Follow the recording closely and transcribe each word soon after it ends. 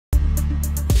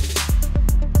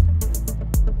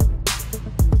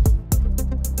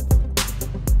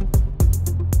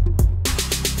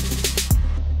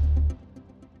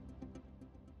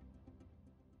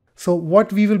So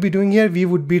what we will be doing here, we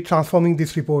would be transforming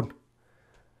this report.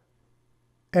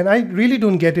 And I really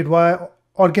don't get it why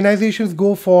organizations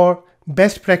go for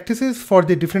best practices for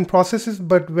the different processes,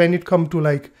 but when it comes to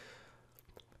like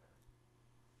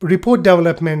report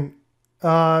development,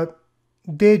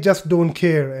 they just don't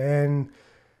care.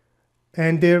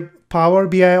 And their Power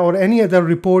BI or any other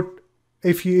report,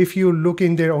 if you look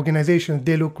in their organization,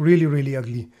 they look really, really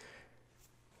ugly.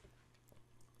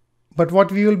 But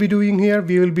what we will be doing here,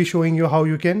 we will be showing you how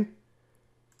you can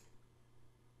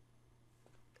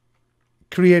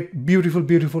create beautiful,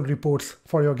 beautiful reports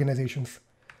for your organizations.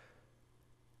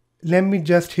 Let me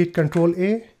just hit Control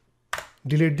A,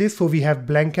 delete this so we have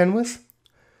blank canvas.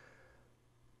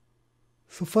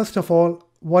 So first of all,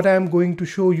 what I'm going to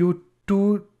show you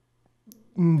two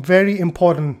very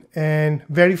important and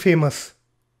very famous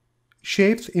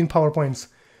shapes in PowerPoints.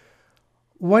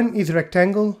 One is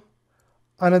rectangle,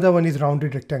 another one is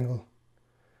rounded rectangle.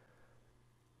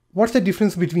 What's the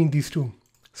difference between these two?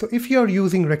 So if you are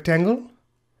using rectangle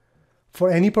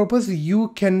for any purpose, you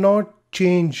cannot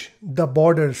change the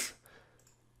borders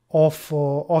of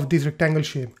this rectangle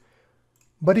shape.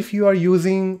 But if you are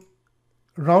using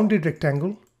rounded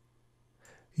rectangle,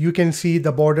 you can see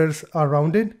the borders are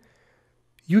rounded.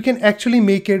 You can actually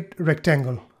make it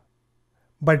rectangle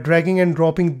by dragging and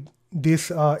dropping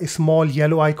this small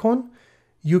yellow icon.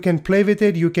 You can play with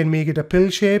it. You can make it a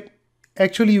pill shape.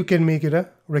 Actually, you can make it a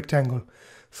rectangle.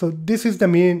 So this is the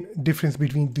main difference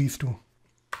between these two.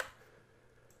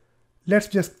 Let's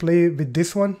just play with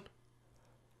this one.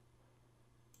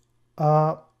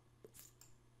 For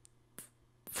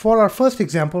our first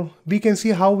example, we can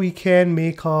see how we can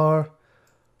make our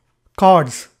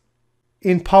cards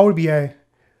in Power BI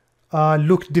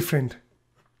look different.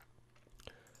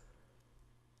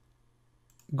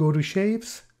 Go to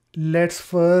shapes. Let's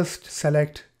first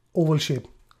select oval shape.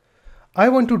 I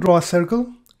want to draw a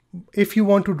circle. If you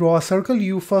want to draw a circle,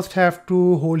 you first have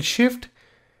to hold Shift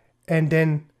and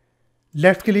then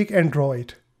left click and draw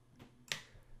it.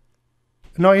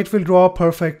 Now it will draw a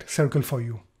perfect circle for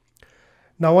you.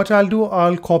 Now what I'll do,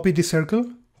 I'll copy the circle,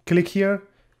 click here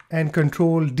and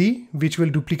Control D, which will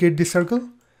duplicate the circle.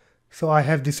 So I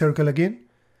have the circle again.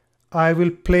 I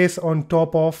will place on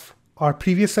top of our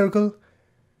previous circle,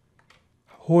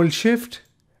 hold Shift,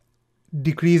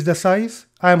 decrease the size.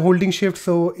 I'm holding Shift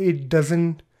so it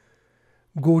doesn't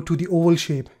go to the oval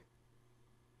shape.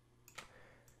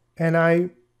 And I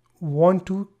want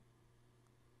to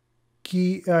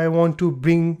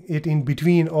bring it in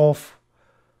between of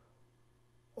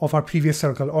our previous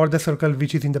circle or the circle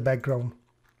which is in the background.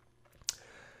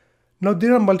 Now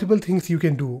there are multiple things you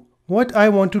can do. What I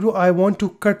want to do, I want to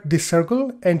cut this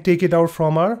circle and take it out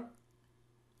from our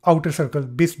outer circle.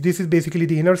 This is basically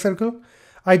the inner circle.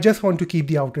 I just want to keep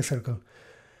the outer circle.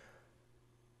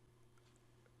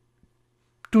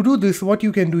 To do this, what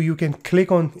you can do, you can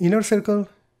click on inner circle,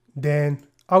 then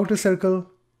outer circle.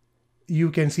 You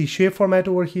can see shape format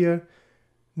over here.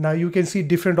 Now you can see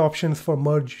different options for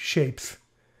merge shapes.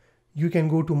 You can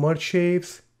go to merge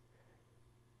shapes.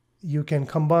 You can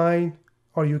combine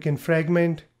or you can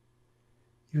fragment.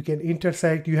 You can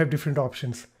intersect. You have different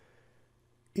options.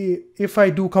 If I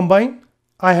do combine,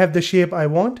 I have the shape I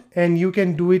want, and you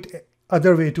can do it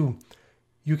other way too.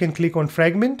 You can click on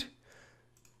fragment.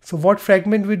 So what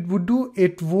fragment would do,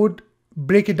 it would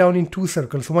break it down in two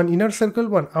circles, one inner circle,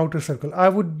 one outer circle. I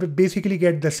would basically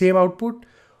get the same output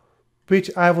which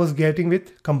I was getting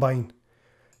with combine.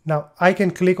 Now I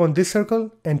can click on this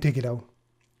circle and take it out.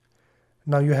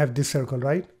 Now you have this circle,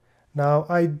 right? Now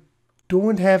I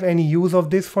don't have any use of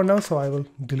this for now, so I will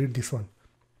delete this one.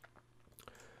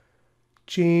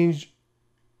 Change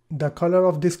the color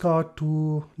of this card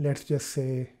to, let's just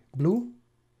say, blue.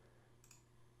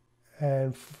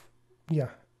 And yeah,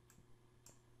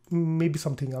 maybe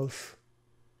something else.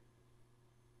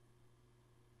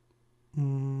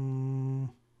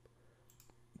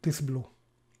 This blue.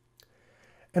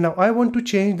 And now I want to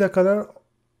change the color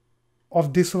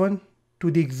of this one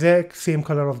to the exact same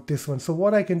color of this one. So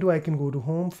what I can do, I can go to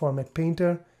Home, Format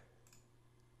Painter,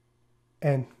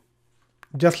 and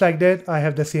just like that, I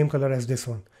have the same color as this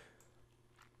one.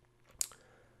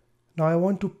 Now I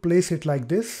want to place it like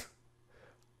this.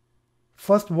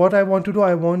 First, what I want to do,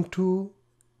 I want to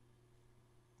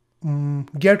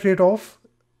get rid of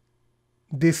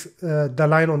this the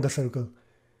line on the circle.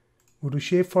 Go to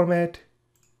Shape Format,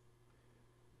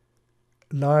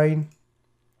 Line.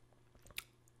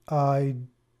 I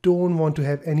don't want to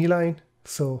have any line,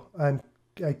 so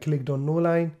I clicked on No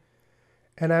Line,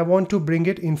 and I want to bring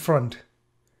it in front.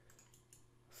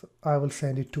 So I will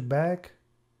send it to back,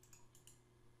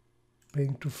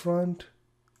 bring to front,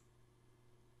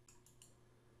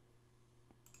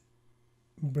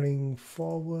 bring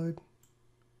forward.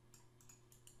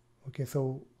 Okay,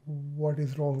 so what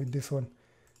is wrong with this one?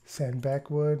 Send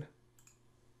backward,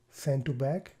 send to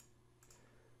back.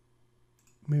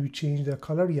 Maybe change the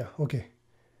color. Yeah, okay.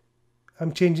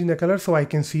 I'm changing the color so I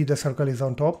can see the circle is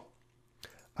on top.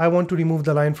 I want to remove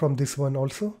the line from this one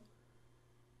also.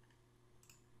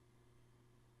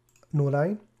 No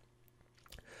line.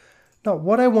 Now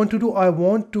what I want to do, I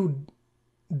want to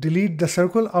delete the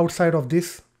circle outside of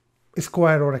this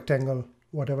square or rectangle,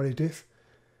 whatever it is.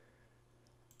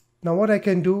 Now what I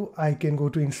can do, I can go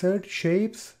to insert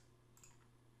shapes,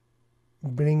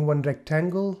 bring one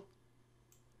rectangle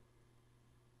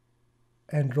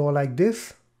and draw like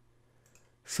this.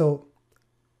 So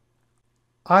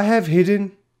I have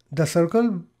hidden the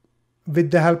circle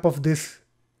with the help of this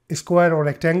square or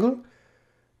rectangle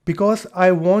because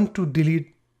I want to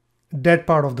delete that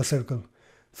part of the circle.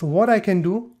 So what I can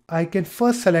do, I can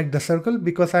first select the circle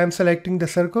because I am selecting the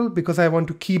circle because I want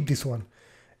to keep this one.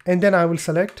 And then I will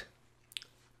select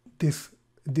this,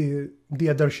 the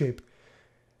other shape.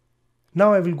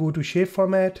 Now I will go to shape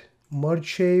format, merge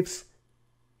shapes,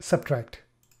 subtract.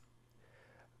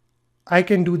 I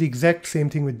can do the exact same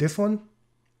thing with this one.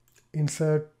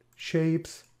 Insert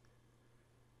shapes.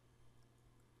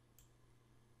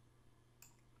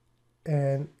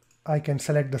 And I can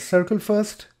select the circle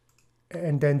first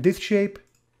and then this shape,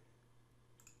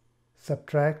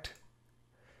 subtract.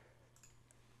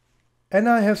 And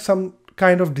I have some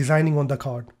kind of designing on the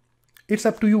card. It's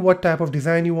up to you what type of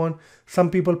design you want.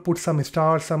 Some people put some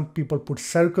stars, some people put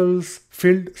circles,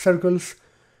 filled circles.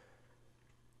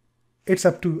 It's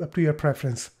up to your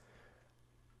preference.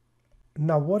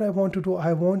 Now what I want to do,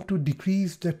 I want to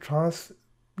increase the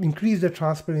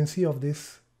transparency of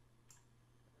this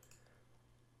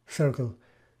circle.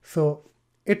 So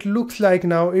it looks like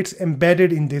now it's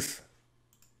embedded in this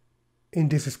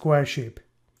square shape.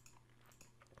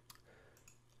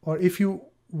 Or if you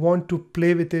want to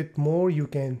play with it more, you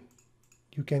can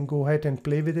go ahead and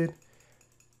play with it.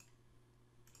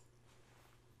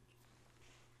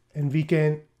 And we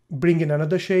can bring in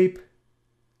another shape.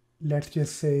 Let's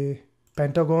just say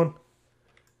pentagon.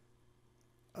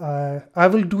 I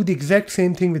will do the exact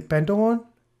same thing with pentagon,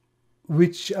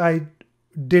 which I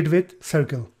did with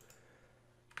circle.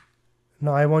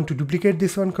 Now I want to duplicate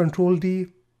this one, Control D,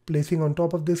 placing on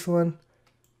top of this one,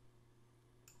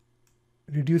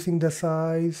 reducing the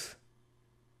size.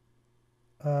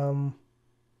 So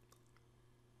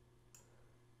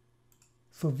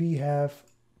we have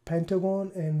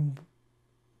pentagon and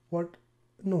what?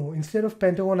 No, instead of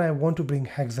pentagon, I want to bring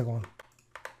hexagon.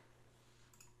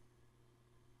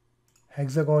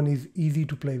 Hexagon is easy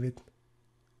to play with.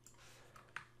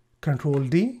 Control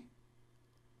D.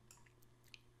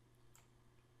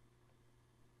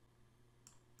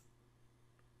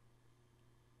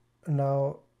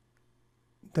 Now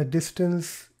the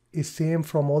distance is same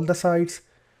from all the sides.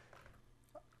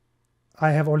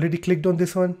 I have already clicked on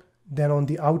this one. Then on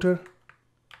the outer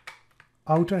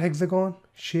hexagon,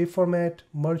 shape format,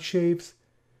 merge shapes,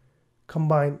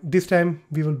 combine. This time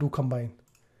we will do combine.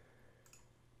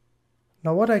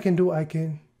 Now what I can do, I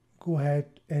can go ahead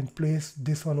and place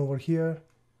this one over here,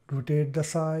 rotate the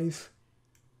size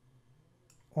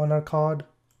on our card.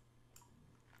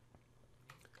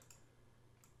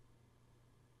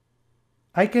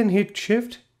 I can hit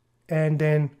shift and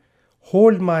then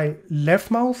hold my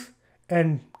left mouse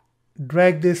and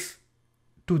drag this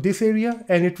to this area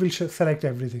and it will select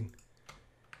everything.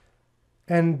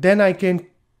 And then I can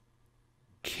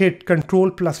hit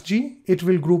Control plus G. It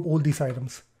will group all these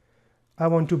items. I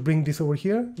want to bring this over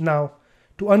here. Now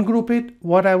to ungroup it,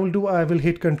 what I will do, I will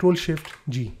hit Control Shift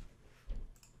G.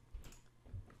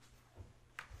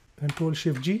 Control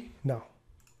Shift G.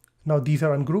 Now these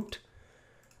are ungrouped.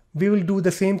 We will do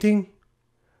the same thing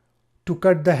to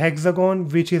cut the hexagon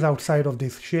which is outside of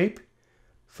this shape.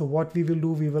 So what we will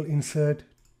do, we will insert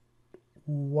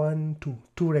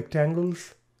two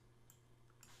rectangles.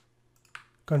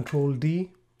 Control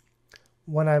D.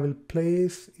 One I will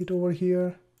place it over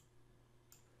here.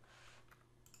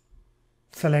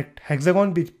 Select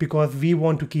hexagon because we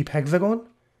want to keep hexagon,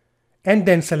 and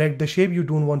then select the shape you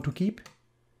don't want to keep.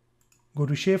 Go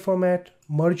to shape format,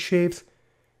 merge shapes,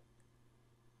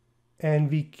 and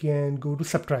we can go to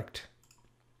subtract.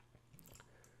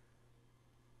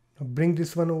 Now bring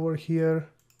this one over here,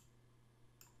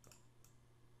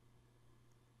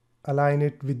 align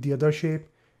it with the other shape,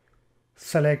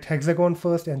 select hexagon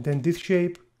first and then this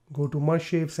shape, go to merge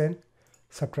shapes and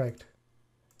subtract.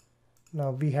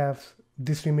 Now we have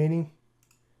this remaining.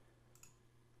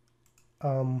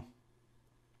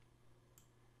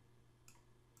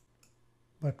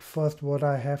 But first what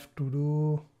I have to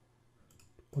do,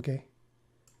 okay,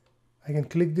 I can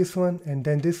click this one and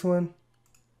then this one,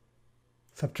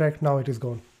 subtract, now it is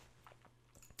gone.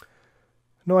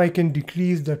 Now I can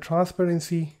decrease the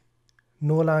transparency,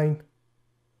 no line,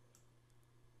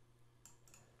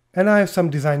 and I have some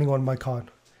designing on my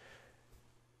card.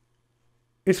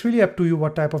 It's really up to you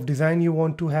what type of design you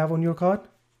want to have on your card.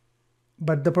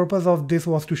 But the purpose of this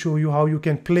was to show you how you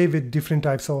can play with different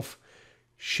types of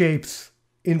shapes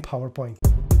in PowerPoint.